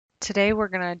Today we're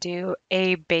going to do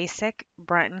a basic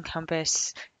Brunton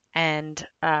compass and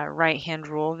right hand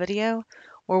rule video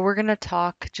where we're going to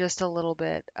talk just a little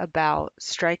bit about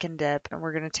strike and dip, and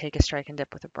we're going to take a strike and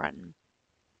dip with a Brunton.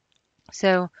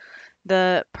 So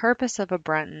the purpose of a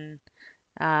Brunton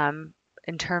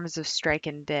in terms of strike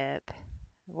and dip,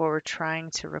 what we're trying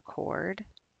to record.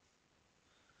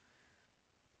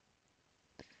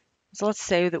 So let's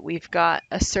say that we've got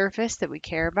a surface that we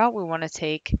care about. We want to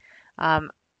take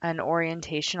an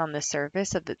orientation on the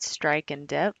surface of its strike and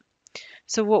dip.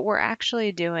 So what we're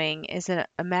actually doing is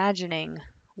imagining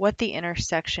what the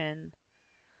intersection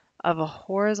of a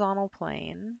horizontal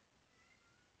plane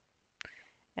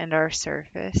and our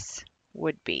surface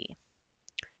would be.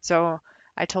 So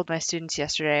I told my students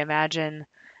yesterday, imagine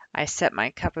I set my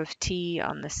cup of tea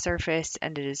on the surface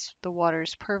and the water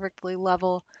is perfectly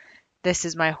level. This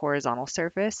is my horizontal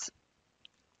surface.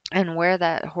 And where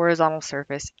that horizontal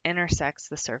surface intersects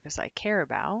the surface I care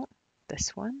about,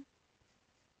 this one,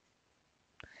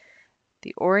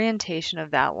 the orientation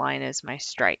of that line is my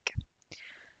strike.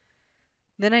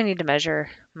 Then I need to measure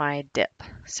my dip.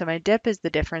 So my dip is the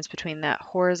difference between that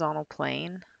horizontal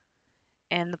plane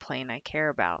and the plane I care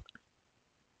about.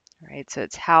 Right? So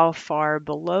it's how far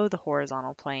below the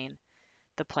horizontal plane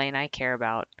the plane I care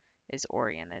about is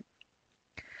oriented.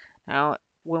 Now,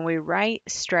 when we write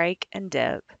strike and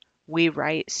dip, we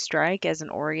write strike as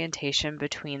an orientation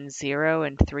between 0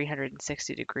 and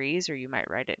 360 degrees, or you might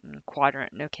write it in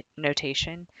quadrant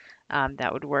notation.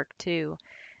 That would work too.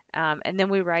 And then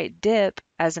we write dip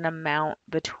as an amount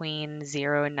between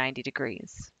 0 and 90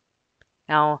 degrees.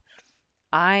 Now,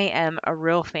 I am a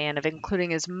real fan of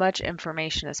including as much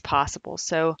information as possible.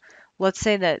 So let's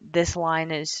say that this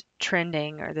line is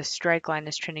trending, or the strike line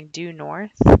is trending due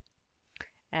north.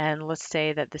 And let's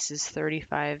say that this is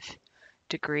 35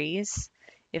 degrees.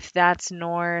 If that's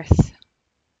north,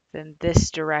 then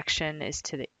this direction is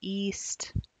to the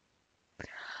east.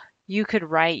 You could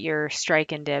write your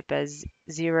strike and dip as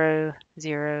 0,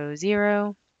 0,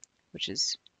 0, which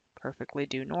is perfectly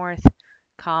due north,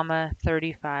 comma,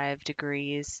 35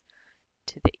 degrees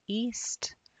to the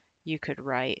east. You could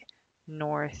write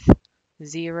north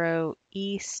 0,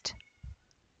 east,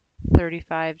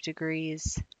 35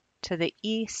 degrees to the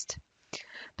east.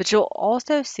 But you'll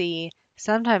also see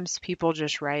sometimes people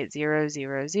just write 0,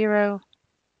 0, 0,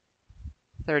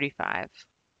 35.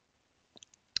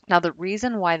 Now, the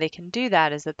reason why they can do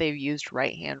that is that they've used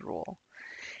right hand rule.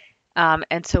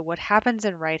 And so what happens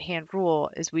in right hand rule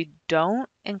is we don't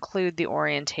include the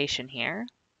orientation here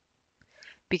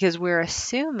because we're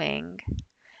assuming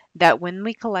that when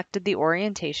we collected the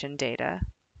orientation data,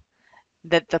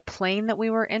 that the plane that we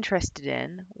were interested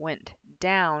in went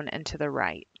down and to the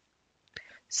right.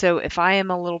 So if I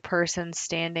am a little person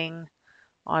standing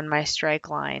on my strike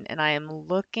line and I am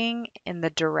looking in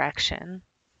the direction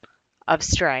of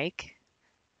strike,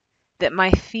 that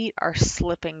my feet are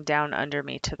slipping down under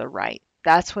me to the right.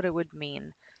 That's what it would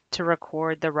mean to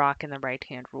record the rock in the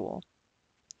right-hand rule.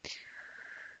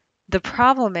 The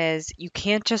problem is you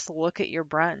can't just look at your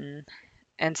Brunton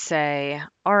and say,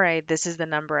 all right, this is the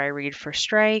number I read for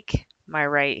strike. My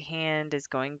right hand is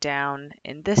going down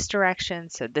in this direction,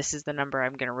 so this is the number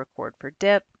I'm going to record for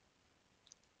dip.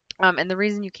 And the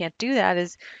reason you can't do that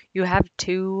is you have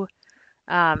two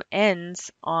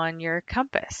ends on your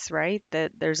compass, right?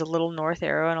 That there's a little north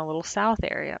arrow and a little south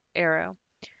arrow.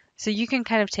 So you can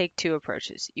kind of take two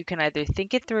approaches. You can either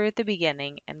think it through at the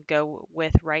beginning and go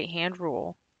with right hand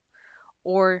rule,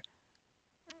 or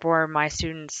for my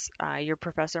students, your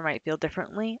professor might feel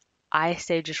differently. I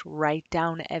say just write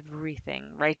down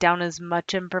everything. Write down as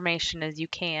much information as you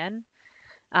can,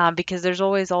 because there's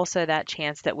always also that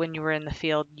chance that when you were in the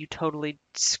field, you totally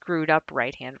screwed up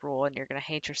right hand rule and you're going to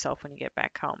hate yourself when you get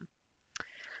back home.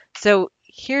 So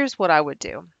here's what I would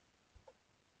do. I'm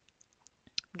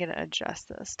going to adjust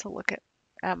this to look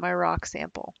at my rock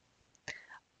sample.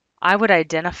 I would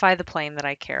identify the plane that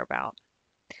I care about,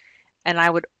 and I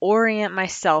would orient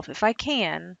myself, if I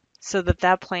can, so that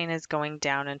that plane is going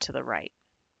down and to the right.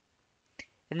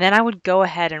 And then I would go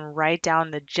ahead and write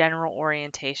down the general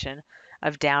orientation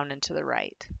of down and to the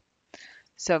right.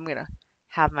 So I'm going to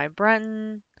have my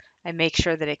Brunton. I make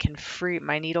sure that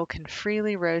my needle can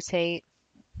freely rotate.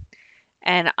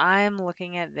 And I'm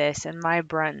looking at this, and my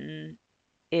Brunton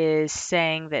is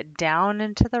saying that down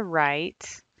and to the right,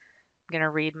 I'm going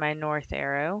to read my north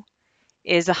arrow,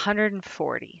 is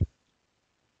 140.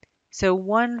 So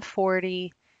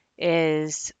 140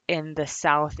 is in the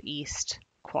southeast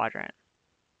quadrant.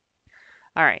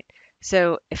 All right,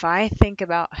 so if I think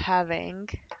about having,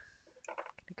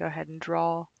 go ahead and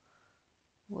draw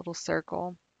a little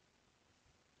circle.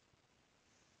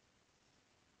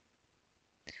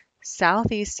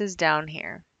 Southeast is down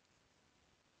here.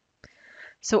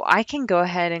 So I can go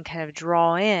ahead and kind of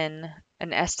draw in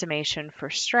an estimation for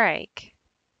strike.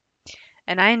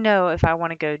 And I know if I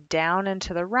want to go down and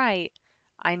to the right,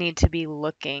 I need to be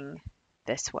looking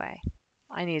this way.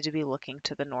 I need to be looking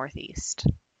to the northeast.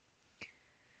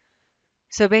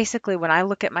 So basically, when I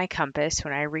look at my compass,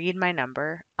 when I read my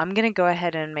number, I'm going to go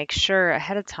ahead and make sure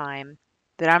ahead of time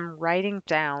that I'm writing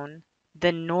down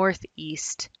the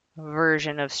northeast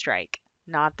version of strike,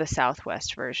 not the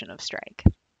southwest version of strike.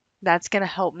 That's going to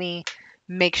help me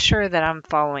make sure that I'm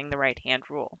following the right hand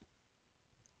rule.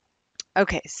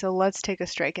 Okay, so let's take a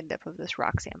strike and dip of this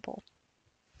rock sample.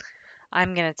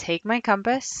 I'm going to take my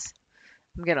compass.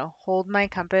 I'm going to hold my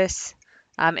compass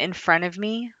in front of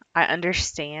me. I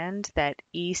understand that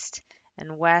east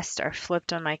and west are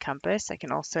flipped on my compass. I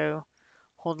can also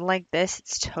hold it like this.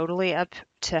 It's totally up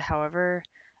to however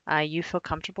you feel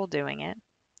comfortable doing it.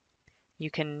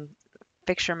 You can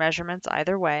fix your measurements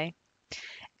either way.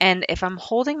 And if I'm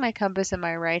holding my compass in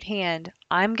my right hand,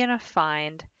 I'm going to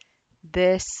find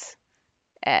this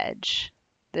edge,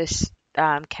 this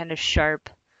kind of sharp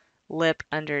lip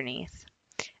underneath.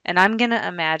 And I'm going to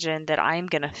imagine that I'm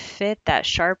going to fit that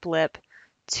sharp lip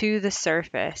to the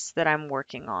surface that I'm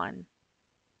working on,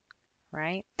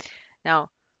 right?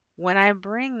 Now, when I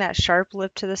bring that sharp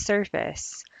lip to the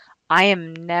surface, I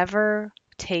am never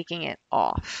taking it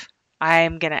off. I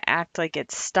am going to act like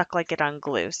it's stuck like it on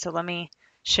glue. So let me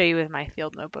show you with my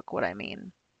field notebook what I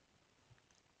mean.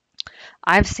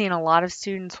 I've seen a lot of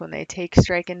students when they take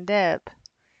strike and dip,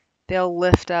 they'll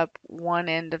lift up one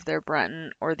end of their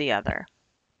Brunton or the other.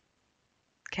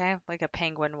 Okay, like a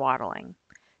penguin waddling.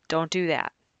 Don't do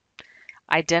that.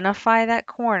 Identify that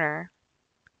corner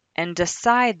and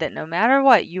decide that no matter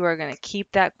what, you are going to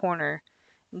keep that corner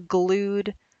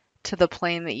glued to the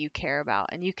plane that you care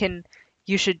about. And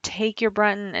you should take your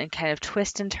Brunton and kind of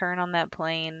twist and turn on that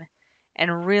plane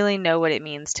and really know what it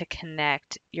means to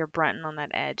connect your Brunton on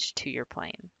that edge to your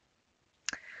plane.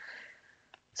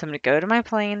 So I'm going to go to my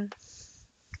plane.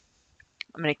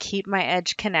 I'm going to keep my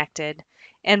edge connected.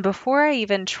 And before I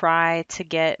even try to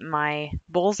get my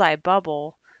bullseye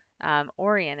bubble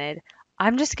oriented,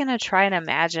 I'm just going to try and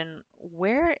imagine,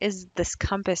 where is this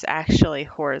compass actually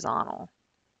horizontal?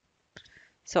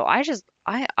 So I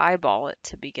eyeball it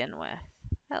to begin with.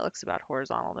 That looks about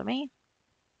horizontal to me.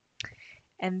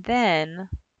 And then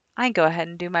I go ahead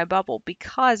and do my bubble,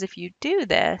 because if you do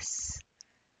this,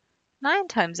 9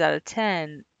 times out of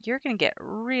 10, you're going to get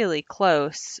really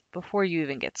close before you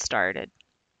even get started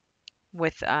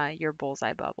with your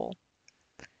bullseye bubble.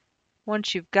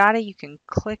 Once you've got it, you can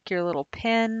click your little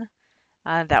pin,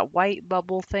 that white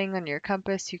bubble thing on your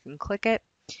compass, you can click it.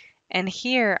 And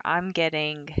here I'm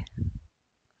getting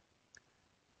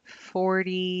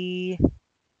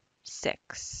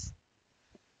 46.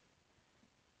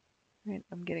 Right,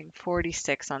 I'm getting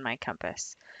 46 on my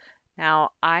compass.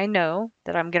 Now, I know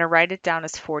that I'm going to write it down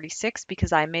as 46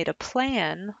 because I made a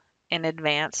plan in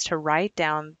advance to write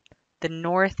down the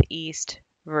northeast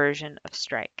version of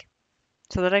strike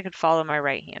so that I could follow my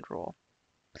right hand rule.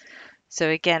 So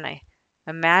again, I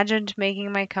imagined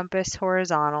making my compass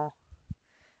horizontal.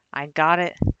 I got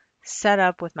it set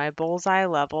up with my bullseye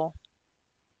level.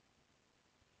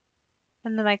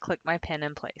 And then I clicked my pin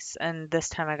in place. And this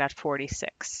time I got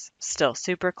 46. Still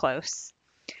super close.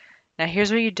 Now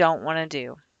here's what you don't want to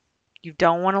do. You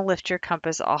don't want to lift your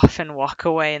compass off and walk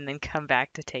away and then come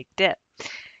back to take dip.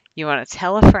 You want to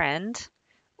tell a friend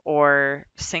or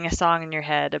sing a song in your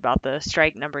head about the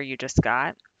strike number you just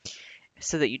got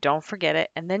so that you don't forget it.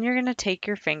 And then you're going to take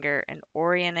your finger and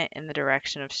orient it in the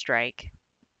direction of strike.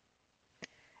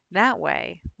 That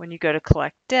way, when you go to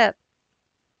collect dip,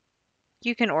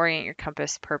 you can orient your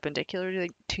compass perpendicularly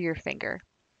to your finger.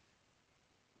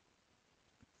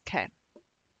 Okay.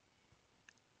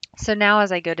 So now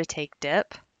as I go to take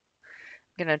dip,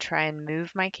 I'm going to try and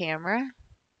move my camera.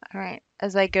 All right.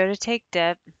 As I go to take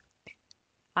dip,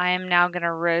 I am now going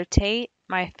to rotate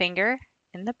my finger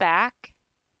in the back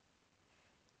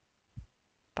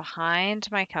behind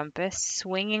my compass,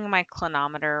 swinging my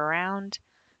clinometer around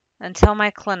until my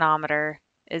clinometer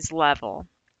is level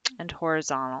and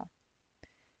horizontal.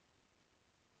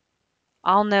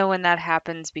 I'll know when that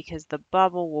happens because the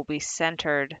bubble will be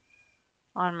centered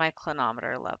on my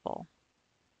clinometer level.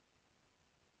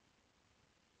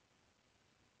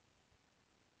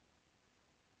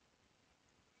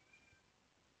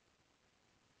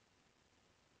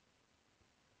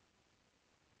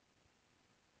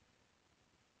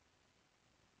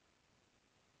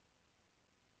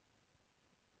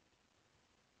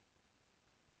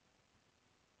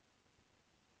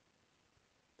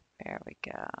 There we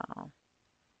go.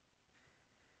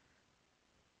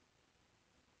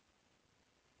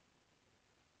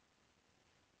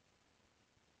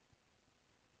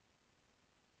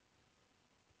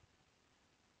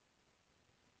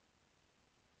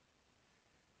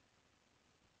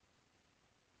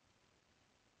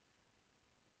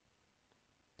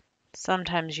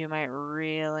 Sometimes you might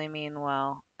really mean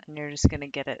well, and you're just going to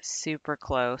get it super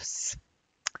close.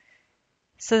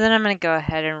 So then I'm going to go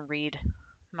ahead and read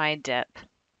my dip.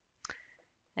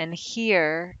 And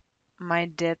here, my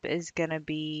dip is going to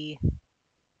be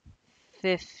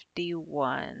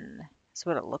 51. That's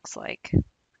what it looks like.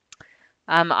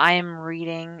 I am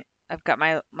reading, I've got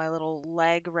my little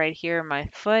leg right here, my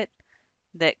foot,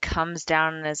 that comes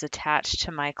down and is attached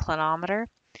to my clinometer.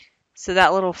 So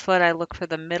that little foot, I look for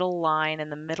the middle line,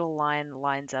 and the middle line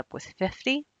lines up with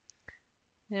 50,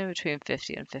 between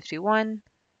 50 and 51.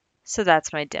 So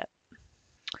that's my dip.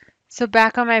 So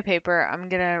back on my paper, I'm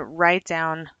going to write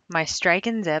down my strike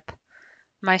and dip.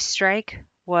 My strike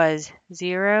was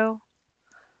 0,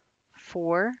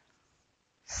 4,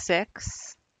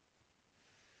 6,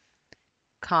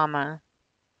 comma,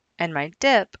 and my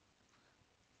dip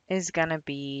is going to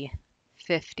be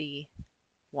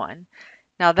 51.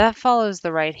 Now that follows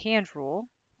the right hand rule,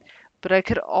 but I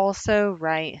could also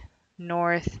write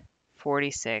north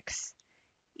 46,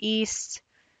 east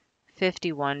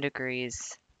 51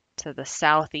 degrees to the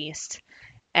southeast.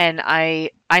 And I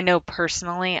know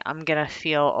personally I'm going to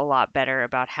feel a lot better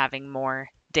about having more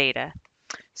data.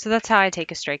 So that's how I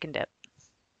take a strike and dip.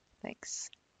 Thanks.